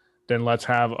direction, then let's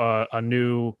have a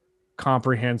new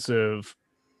comprehensive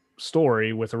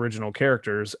story with original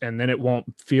characters. And then it won't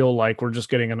feel like we're just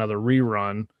getting another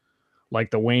rerun,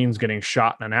 like the Wayne's getting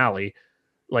shot in an alley.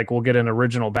 Like, we'll get an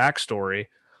original backstory.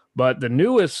 But the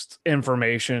newest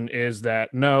information is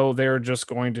that no, they're just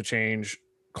going to change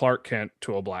Clark Kent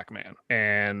to a black man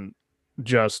and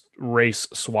just race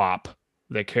swap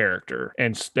the character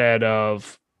instead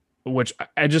of, which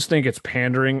I just think it's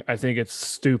pandering. I think it's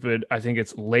stupid. I think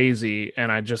it's lazy.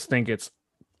 And I just think it's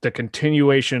the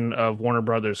continuation of Warner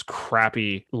Brothers'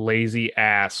 crappy, lazy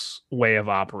ass way of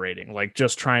operating, like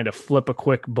just trying to flip a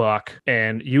quick buck.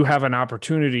 And you have an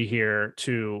opportunity here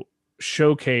to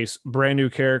showcase brand new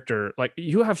character. Like,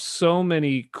 you have so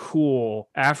many cool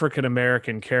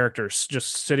African-American characters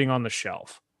just sitting on the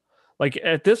shelf. Like,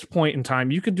 at this point in time,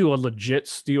 you could do a legit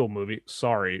Steel movie.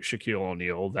 Sorry, Shaquille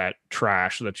O'Neal, that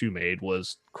trash that you made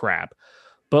was crap.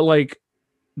 But like,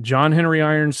 John Henry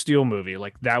Irons Steel movie,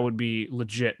 like that would be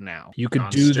legit now. You could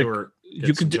where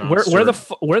the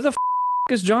f-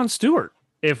 is John Stewart?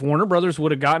 If Warner Brothers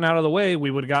would have gotten out of the way, we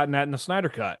would have gotten that in the Snyder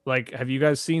Cut. Like, have you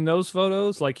guys seen those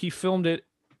photos? Like, he filmed it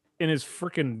in his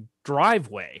freaking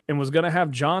driveway and was going to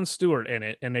have John Stewart in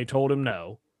it, and they told him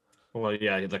no. Well,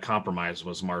 yeah, the compromise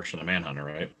was Martian the Manhunter,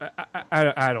 right?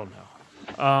 I don't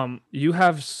know. You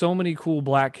have so many cool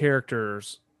black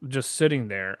characters just sitting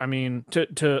there. I mean,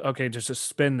 just to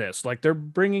spin this, like, they're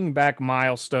bringing back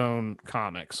Milestone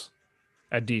Comics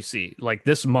at DC like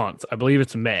this month. I believe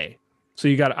it's May. So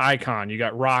you got Icon, you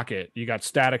got Rocket, you got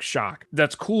Static Shock.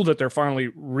 That's cool that they're finally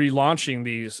relaunching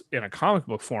these in a comic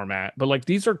book format. But like,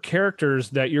 these are characters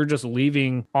that you're just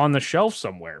leaving on the shelf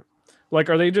somewhere. Like,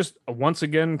 are they just once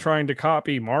again trying to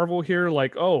copy Marvel here?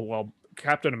 Like, oh, well,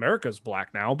 Captain America's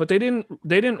black now, but they didn't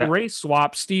race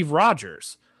swap Steve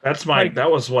Rogers. That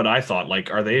was what I thought.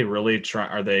 Like, are they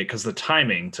because the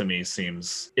timing to me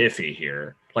seems iffy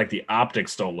here. Like, the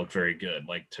optics don't look very good.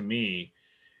 Like, to me,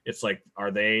 it's like,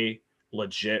 are they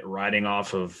legit riding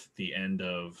off of the end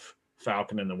of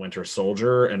Falcon and the Winter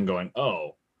Soldier and going,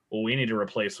 oh, well, we need to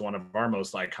replace one of our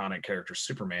most iconic characters,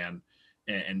 Superman,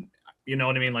 and you know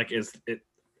what I mean? Like, it's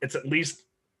at least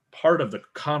part of the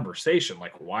conversation.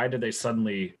 Like, why did they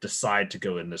suddenly decide to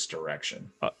go in this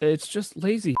direction? It's just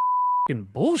lazy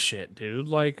bullshit, dude.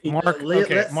 Like, Mark,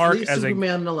 Mark, as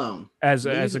Superman alone, as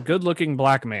a good-looking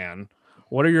black man,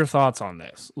 what are your thoughts on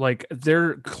this? Like,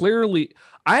 they're clearly,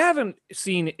 I haven't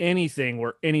seen anything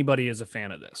where anybody is a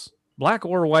fan of this, black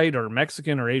or white or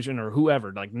Mexican or Asian or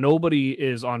whoever. Like, nobody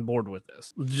is on board with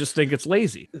this. Just think it's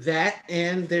lazy. That,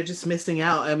 and they're just missing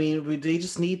out. I mean, they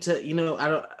just need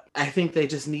to, I think they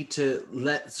just need to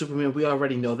let Superman, we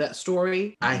already know that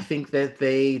story. I think that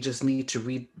they just need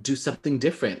to do something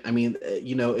different. I mean,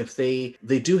 if they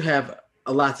do have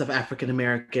lots of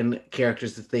African-American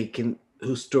characters that they can,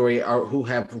 who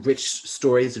have rich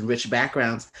stories and rich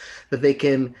backgrounds that they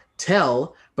can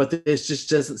tell, but this just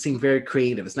doesn't seem very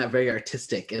creative. It's not very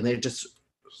artistic, and they're just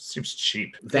seems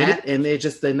cheap.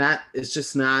 It's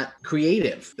just not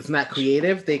creative. It's not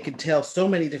creative. They could tell so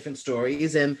many different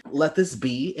stories and let this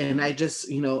be. And I just,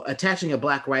 attaching a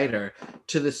black writer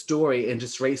to the story and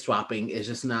just race swapping is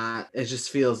just not, it's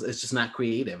just not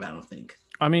creative, I don't think.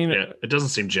 I mean, it doesn't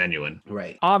seem genuine.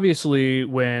 Right. Obviously,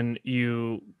 when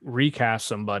you recast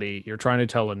somebody, you're trying to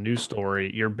tell a new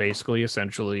story. You're basically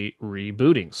essentially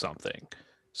rebooting something.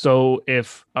 So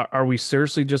are we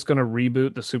seriously just going to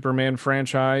reboot the Superman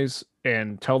franchise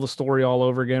and tell the story all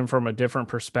over again from a different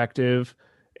perspective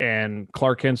and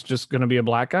Clark Kent's just going to be a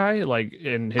black guy. Like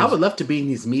in his, I would love to be in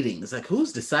these meetings. Like,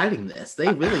 who's deciding this?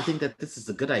 They really think that this is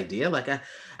a good idea. Like,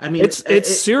 I mean,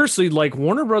 it's seriously like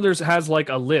Warner Brothers has like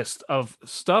a list of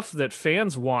stuff that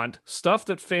fans want, stuff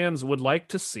that fans would like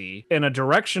to see, and a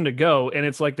direction to go. And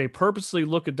it's like they purposely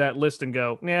look at that list and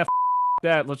go, yeah,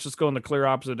 that. Let's just go on the clear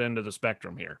opposite end of the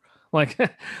spectrum here. Like,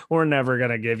 we're never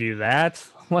gonna give you that.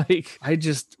 Like,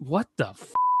 what the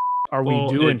are we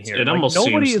doing here? It like, almost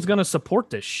nobody seems, is gonna support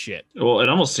this shit. Well, it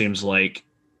almost seems like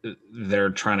they're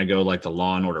trying to go like the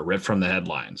Law and Order, rip from the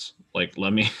headlines. Like,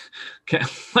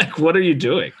 like, what are you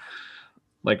doing?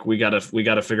 Like, we gotta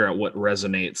figure out what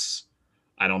resonates.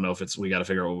 I don't know if we got to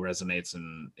figure out what resonates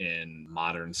in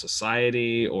modern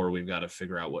society, or we've got to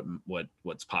figure out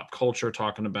what's pop culture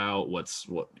talking about, what's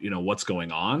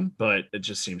going on. But it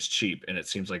just seems cheap, and it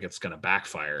seems like it's going to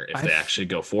backfire if they actually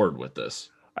go forward with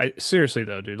this. I seriously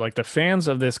though, dude, like the fans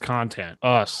of this content,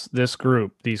 us, this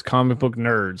group, these comic book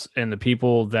nerds, and the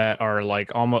people that are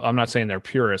like almost, I'm not saying they're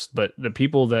purists, but the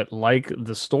people that like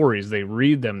the stories, they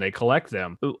read them, they collect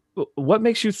them. What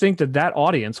makes you think that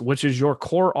audience, which is your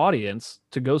core audience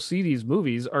to go see these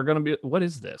movies, are going to be, what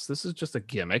is this? This is just a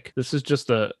gimmick. This is just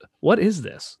what is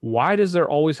this? Why does there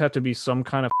always have to be some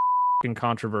kind of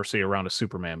controversy around a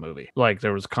Superman movie? Like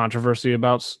there was controversy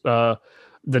about,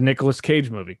 the Nicolas Cage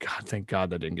movie. God, thank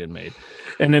God that didn't get made.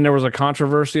 And then there was a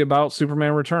controversy about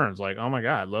Superman Returns. Like, oh my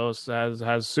God, Lois has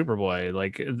Superboy.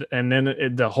 Like, and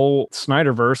then the whole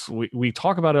Snyderverse, we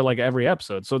talk about it like every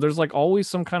episode. So there's like always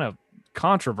some kind of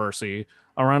controversy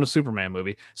around a Superman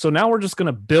movie. So now we're just going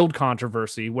to build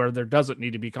controversy where there doesn't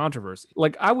need to be controversy.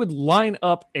 Like I would line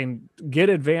up and get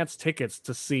advance tickets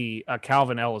to see a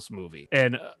Calvin Ellis movie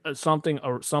and something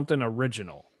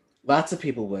original. Lots of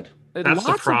people would. That's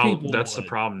the problem. That's the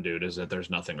problem, dude, is that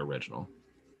there's nothing original.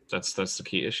 That's the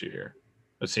key issue here.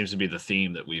 It seems to be the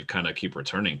theme that we kind of keep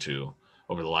returning to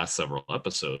over the last several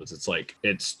episodes. It's like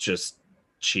it's just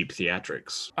cheap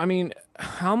theatrics. I mean,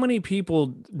 how many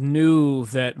people knew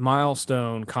that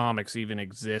Milestone Comics even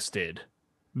existed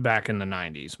back in the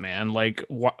 90s, man? Like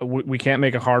we can't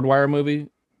make a Hardwire movie.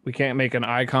 We can't make an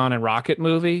Icon and Rocket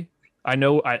movie. I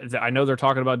know they're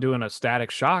talking about doing a Static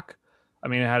Shock. I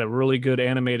mean, it had a really good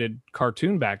animated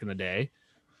cartoon back in the day,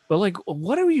 but like,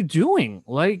 what are you doing?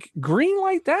 Like, green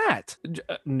like that?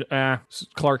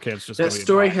 Clark Kent's just that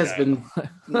story has been,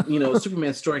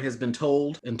 Superman's story has been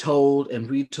told and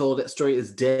retold. That story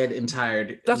is dead and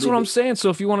tired. That's what I'm saying. So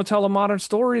if you want to tell a modern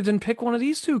story, then pick one of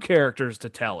these two characters to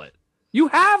tell it. You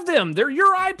have them. They're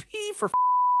your IP for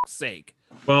sake.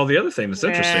 Well, the other thing that's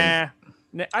interesting.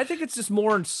 I think it's just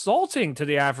more insulting to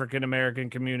the African American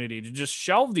community to just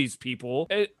shelve these people.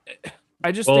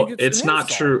 I just think it's not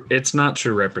true. It's not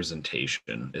true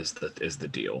representation is the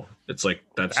deal. It's like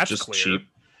that's just clear. Cheap.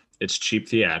 It's cheap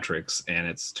theatrics, and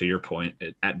it's, to your point,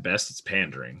 at best it's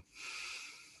pandering.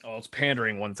 Oh, it's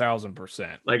pandering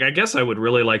 1,000%. Like, I guess I would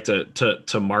really like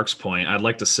to Mark's point. I'd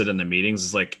like to sit in the meetings.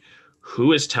 It's like,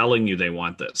 who is telling you they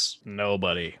want this?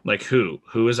 Nobody. Like who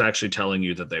is actually telling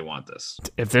you that they want this?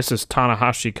 If this is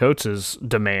Ta-Nehisi Coates'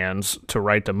 demands to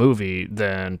write the movie,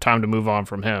 then time to move on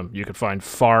from him. You could find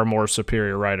far more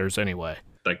superior writers anyway.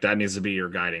 Like that needs to be your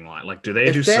guiding line. Like, do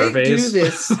they do surveys?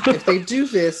 If they do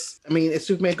this, I mean, is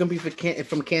Superman going to be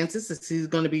from Kansas? Is he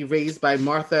going to be raised by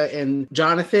Martha and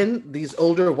Jonathan, these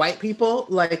older white people,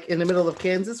 like in the middle of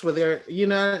Kansas, where they're,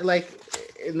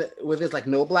 where there's like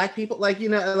no black people, like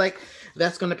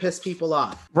that's going to piss people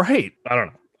off, right? I don't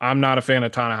know. I'm not a fan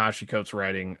of Ta-Nehisi Coates'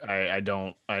 writing.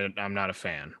 I'm not a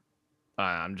fan.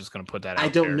 I'm just going to put that out. I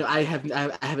don't know. I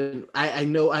haven't. I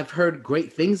know I've heard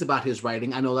great things about his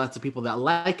writing. I know lots of people that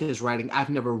like his writing. I've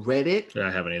never read it. Yeah,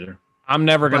 I haven't either. I'm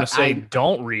never going to say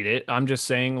don't read it. I'm just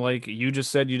saying, like you just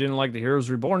said, you didn't like the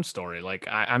Heroes Reborn story. Like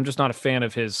I'm just not a fan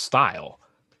of his style.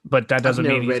 But that doesn't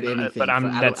mean read anything. But I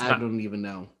don't even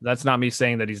know. That's not me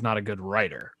saying that he's not a good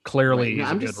writer. Clearly, he's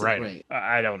a good writer. Right.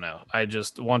 I don't know. I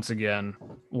just, once again,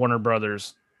 Warner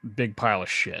Brothers, big pile of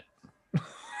shit.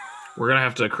 We're gonna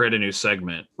have to create a new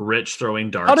segment. Rich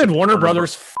throwing darts. How did Warner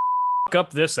Brothers fuck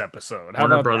up this episode?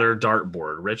 Warner Brother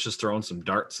dartboard. Rich is throwing some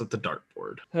darts at the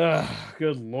dartboard.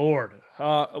 Good Lord.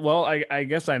 Well, I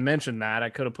guess I mentioned that. I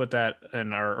could have put that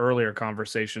in our earlier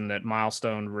conversation that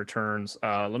Milestone returns.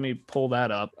 Let me pull that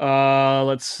up.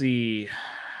 Let's see.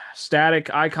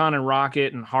 Static, Icon, and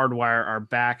Rocket and Hardwire are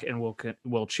back and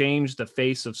will change the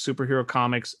face of superhero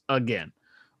comics again.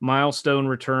 Milestone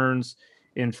returns.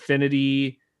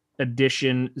 Infinity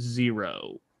Edition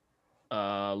 0.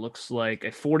 Looks like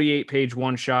a 48-page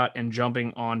one-shot and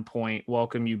Jumping on Point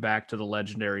welcome you back to the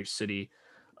legendary city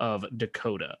of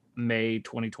Dakota, May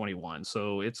 2021.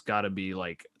 So it's got to be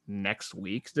like next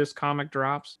week this comic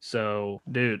drops. So,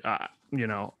 dude,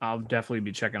 I'll definitely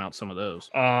be checking out some of those.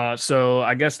 So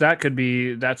I guess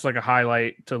that's like a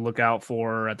highlight to look out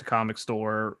for at the comic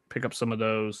store. Pick up some of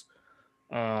those.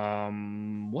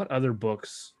 What other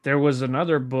books? There was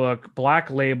another book, Black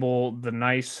Label, The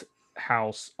Nice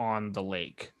House on the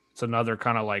Lake. It's another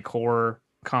kind of like horror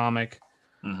comic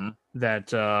that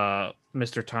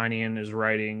Mr. Tynion is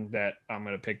writing, that I'm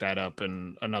going to pick that up,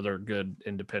 and another good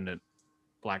independent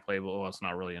Black Label. Well, it's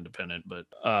not really independent, but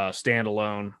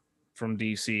standalone from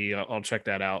DC. I'll check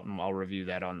that out and I'll review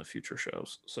that on the future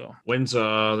shows. So when's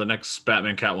the next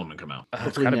Batman Catwoman come out?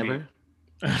 Hopefully never.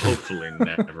 Hopefully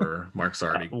never. Mark's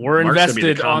already. We're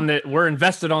invested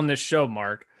on this show,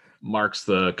 Mark. Mark's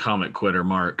the comic quitter.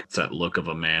 Mark. It's that look of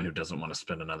a man who doesn't want to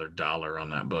spend another $1 on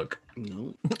that book.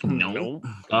 No.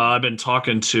 I've been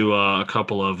talking to a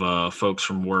couple of folks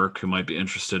from work who might be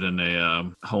interested in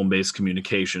a home-based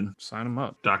communication. Sign them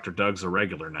up. Dr. Doug's a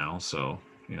regular now, so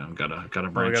gotta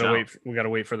branch out. We gotta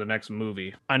wait for the next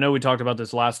movie. I know we talked about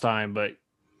this last time, but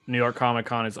New York Comic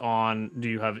Con is on. Do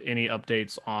you have any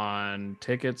updates on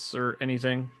tickets or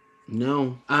anything?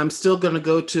 No, I'm still going to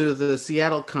go to the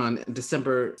Seattle Con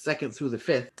December 2nd through the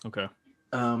 5th. Okay.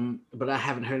 But I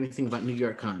haven't heard anything about New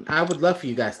York Con. I would love for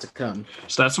you guys to come.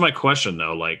 So that's my question,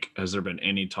 though. Like, has there been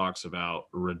any talks about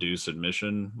reduced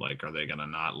admission? Like, are they going to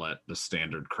not let the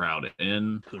standard crowd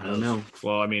in? I don't know.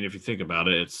 Well, I mean, if you think about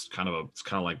it, it's kind of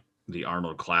like the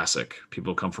Arnold Classic.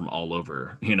 People come from all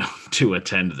over, to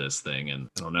attend this thing. And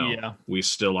I don't know. Yeah. We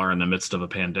still are in the midst of a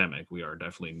pandemic. We are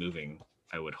definitely moving,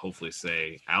 I would hopefully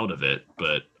say, out of it,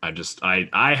 but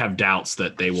I have doubts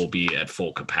that they will be at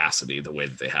full capacity the way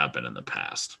that they have been in the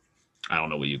past. I don't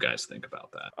know what you guys think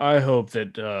about that. I hope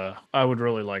that I would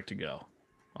really like to go.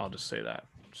 I'll just say that.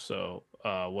 So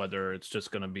whether it's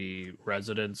just going to be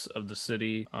residents of the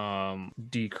city,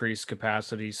 decreased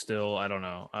capacity still, I don't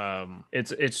know.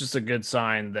 It's just a good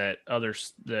sign that at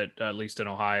least in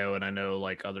Ohio, and I know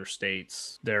like other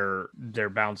states, they're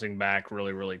bouncing back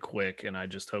really, really quick. And I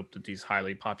just hope that these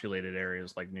highly populated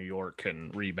areas like New York can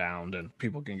rebound and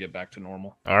people can get back to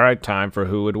normal. All right, time for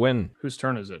Who Would Win. Whose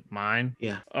turn is it? Mine?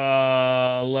 Yeah.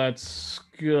 Let's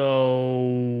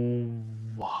go.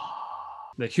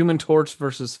 The Human Torch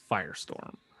versus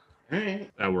Firestorm. All right.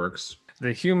 That works.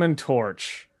 The Human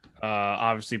Torch,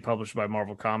 obviously published by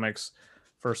Marvel Comics,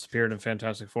 first appeared in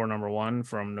Fantastic Four #1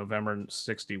 from November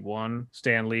 61.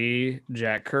 Stan Lee,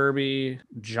 Jack Kirby,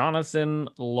 Jonathan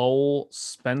Lowell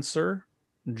Spencer,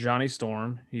 Johnny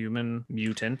Storm, Human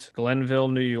Mutant, Glenville,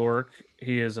 New York.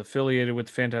 He is affiliated with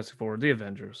Fantastic Four, The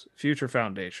Avengers, Future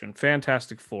Foundation,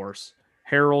 Fantastic Force,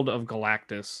 Herald of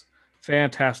Galactus,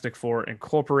 Fantastic Four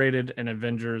Incorporated, and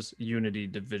Avengers Unity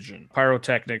Division.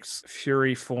 Pyrotechnics,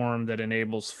 Fury form that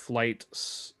enables flight,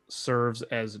 serves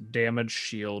as damage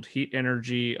shield, heat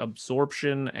energy,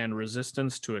 absorption, and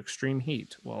resistance to extreme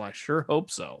heat. Well, I sure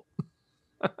hope so.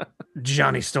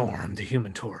 Johnny Storm, the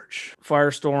Human Torch.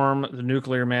 Firestorm, the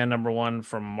Nuclear Man #1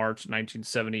 from March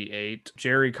 1978.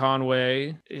 Jerry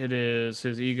Conway, it is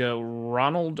his ego,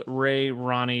 Ronald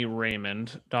Ronnie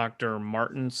Raymond. Dr.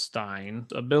 Martin Stein.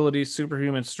 Abilities,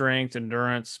 superhuman strength,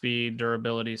 endurance, speed,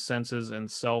 durability, senses, and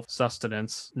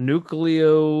self-sustenance.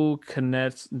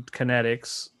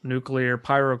 Nucleokinetics, nuclear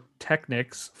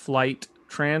pyrotechnics, flight,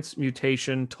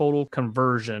 transmutation, total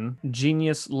conversion,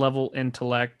 genius level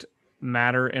intellect,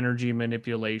 matter energy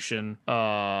manipulation,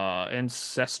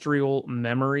 ancestral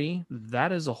memory.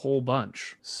 That is a whole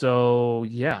bunch. So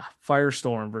yeah,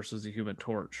 Firestorm versus the Human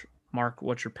Torch. Mark,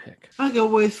 what's your pick? I'll go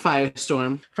with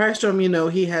Firestorm.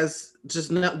 Firestorm, he has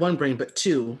just not one brain but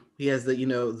two. He has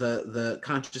the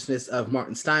consciousness of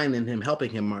Martin Stein and him helping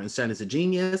him. Martin Stein is a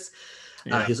genius.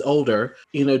 Yeah. He's older.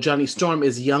 Johnny Storm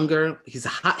is younger. He's a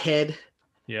hothead.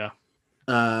 Yeah.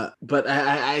 But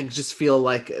I just feel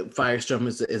like Firestorm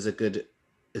is a good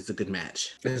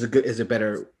match. Is a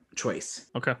better choice.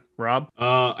 Okay, Rob.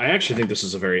 I actually think this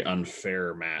is a very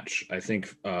unfair match. I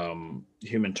think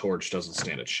Human Torch doesn't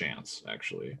stand a chance.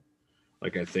 Actually,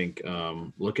 like I think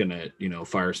looking at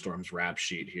Firestorm's rap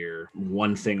sheet here,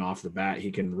 one thing off the bat,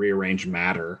 he can rearrange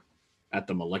matter at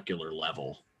the molecular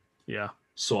level. Yeah.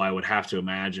 So I would have to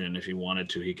imagine if he wanted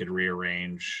to, he could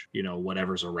rearrange,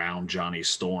 whatever's around Johnny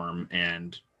Storm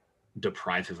and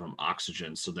deprive him of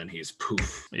oxygen. So then he's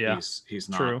poof. Yeah, he's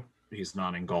not. True. He's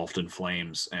not engulfed in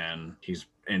flames, and he's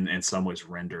in some ways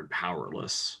rendered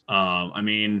powerless. I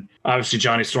mean, obviously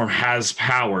Johnny Storm has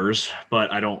powers,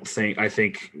 but I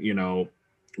think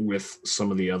with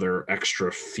some of the other extra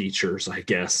features, I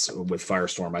guess with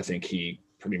Firestorm, I think he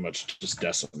pretty much just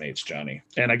decimates Johnny.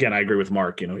 And again, I agree with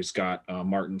Mark. He's got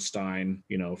Martin Stein,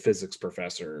 physics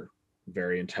professor,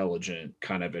 very intelligent,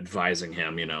 kind of advising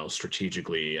him,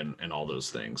 strategically and all those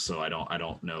things. So I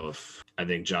don't know if I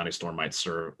think Johnny Storm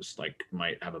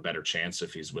might have a better chance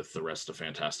if he's with the rest of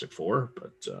Fantastic Four,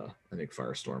 but I think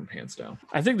Firestorm hands down.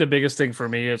 I think the biggest thing for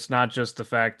me, it's not just the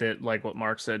fact that, like what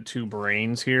Mark said, two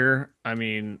brains here. I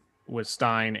mean, with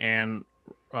Stein and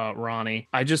Ronnie,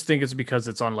 I just think it's because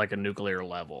it's on like a nuclear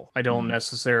level. I don't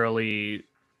necessarily,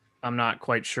 I'm not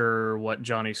quite sure what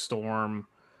Johnny Storm,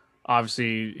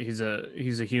 obviously he's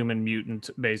a human mutant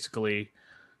basically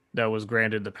that was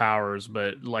granted the powers,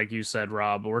 but like you said,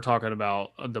 Rob, we're talking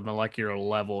about the molecular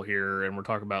level here, and we're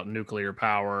talking about nuclear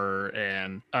power,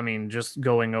 and I mean, just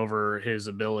going over his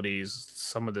abilities,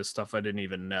 some of this stuff I didn't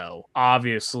even know.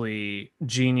 Obviously,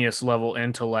 genius level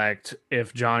intellect.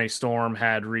 If Johnny Storm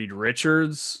had Reed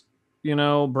Richards,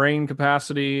 brain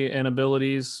capacity and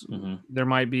abilities, there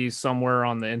might be somewhere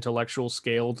on the intellectual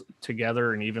scale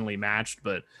together and evenly matched,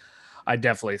 but I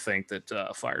definitely think that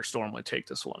Firestorm would take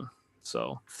this one.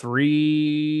 So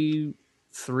three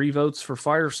votes for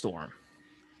Firestorm.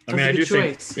 I mean, I do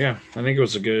think it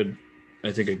was a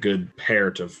good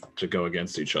pair to go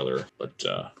against each other. But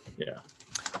yeah,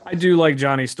 I do like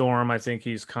Johnny Storm. I think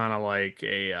he's kind of like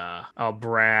a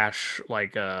brash,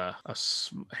 like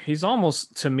he's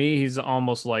almost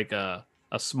like a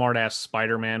smart ass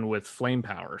Spider-Man with flame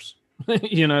powers.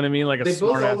 You know what I mean? Like they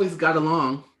both always got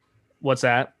along. What's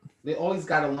that? They always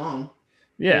got along.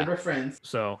 Yeah. They were friends.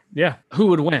 So, yeah. Who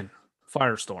would win?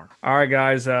 Firestorm. All right,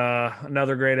 guys.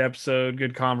 Another great episode.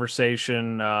 Good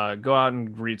conversation. Go out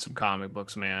and read some comic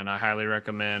books, man. I highly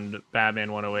recommend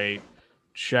Batman 108.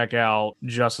 Check out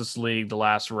Justice League: The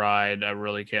Last Ride. I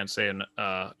really can't say,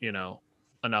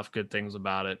 enough good things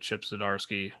about it. Chip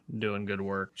Zdarsky doing good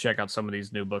work. Check out some of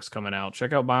these new books coming out.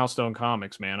 Check out Milestone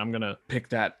Comics, man. I'm going to pick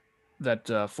that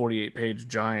 48-page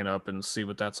giant up and see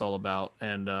what that's all about.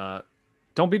 And,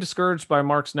 don't be discouraged by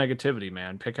Mark's negativity,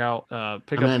 man. Pick up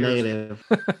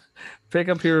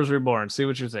Heroes Reborn. See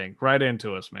what you think. Right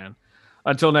into us, man.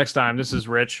 Until next time, this is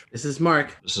Rich. This is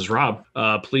Mark. This is Rob.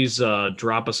 Please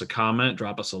drop us a comment,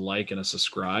 drop us a like, and a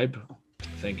subscribe.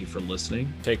 Thank you for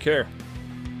listening. Take care.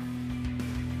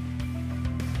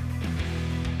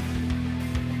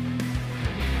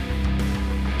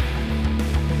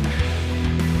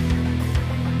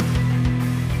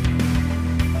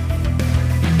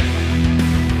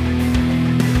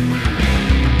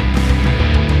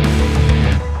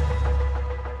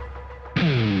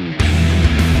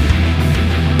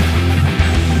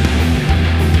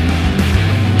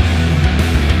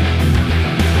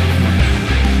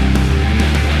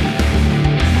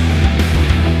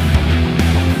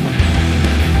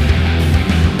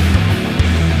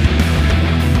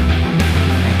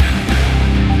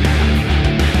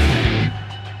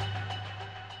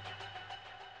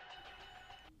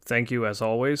 Thank you, as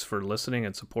always, for listening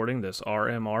and supporting this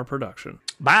RMR production.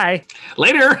 Bye.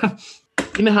 Later.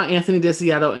 You know how Anthony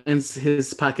Desiato ends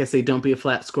his podcast say, "Don't be a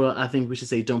flat squirrel"? I think we should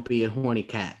say, "Don't be a horny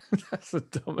cat." That's the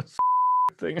dumbest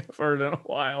thing I've heard in a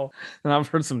while. And I've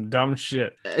heard some dumb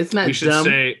shit. It's not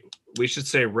dumb. We should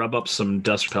say rub up some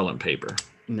dust repellent paper.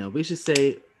 No, we should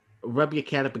say rub your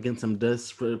cat up against some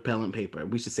dust repellent paper.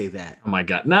 We should say that. Oh my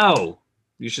God. No.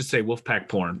 You should say Wolfpack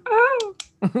porn.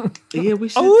 Yeah, we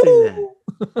should say that.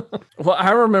 Well, I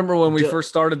remember when we first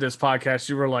started this podcast,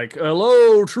 you were like,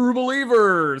 "Hello, true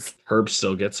believers." Herb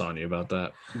still gets on you about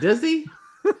that. Does he?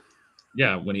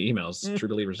 Yeah, when he emails true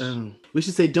believers. We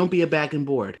should say, "Don't be a bag and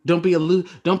board. Don't be a loose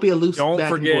bag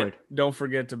and board. Don't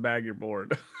forget to bag your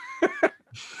board.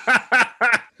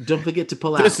 Don't forget to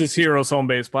pull out." This is Heroes Home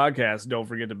Base Podcast. Don't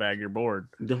forget to bag your board.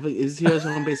 This is Heroes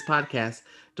Home Base Podcast.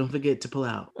 Don't forget to pull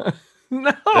out.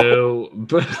 No.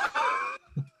 But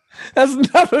has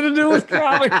nothing to do with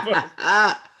comic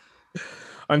book.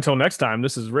 Until next time,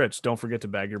 this is Rich. Don't forget to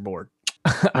bag your board.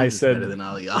 I said better than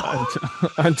all of y'all.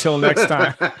 Until next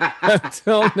time.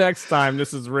 Until next time,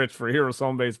 this is Rich for Heroes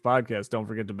Home Base Podcast. Don't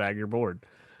forget to bag your board.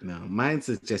 No, my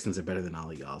suggestions are better than all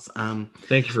of y'all's.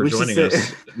 Thank you for joining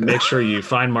us. Make sure you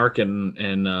find Mark in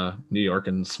New York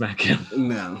and smack him.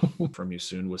 No. From you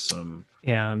soon with some.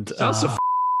 And sounds so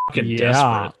fucking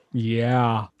desperate.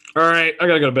 Yeah. All right, I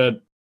gotta go to bed.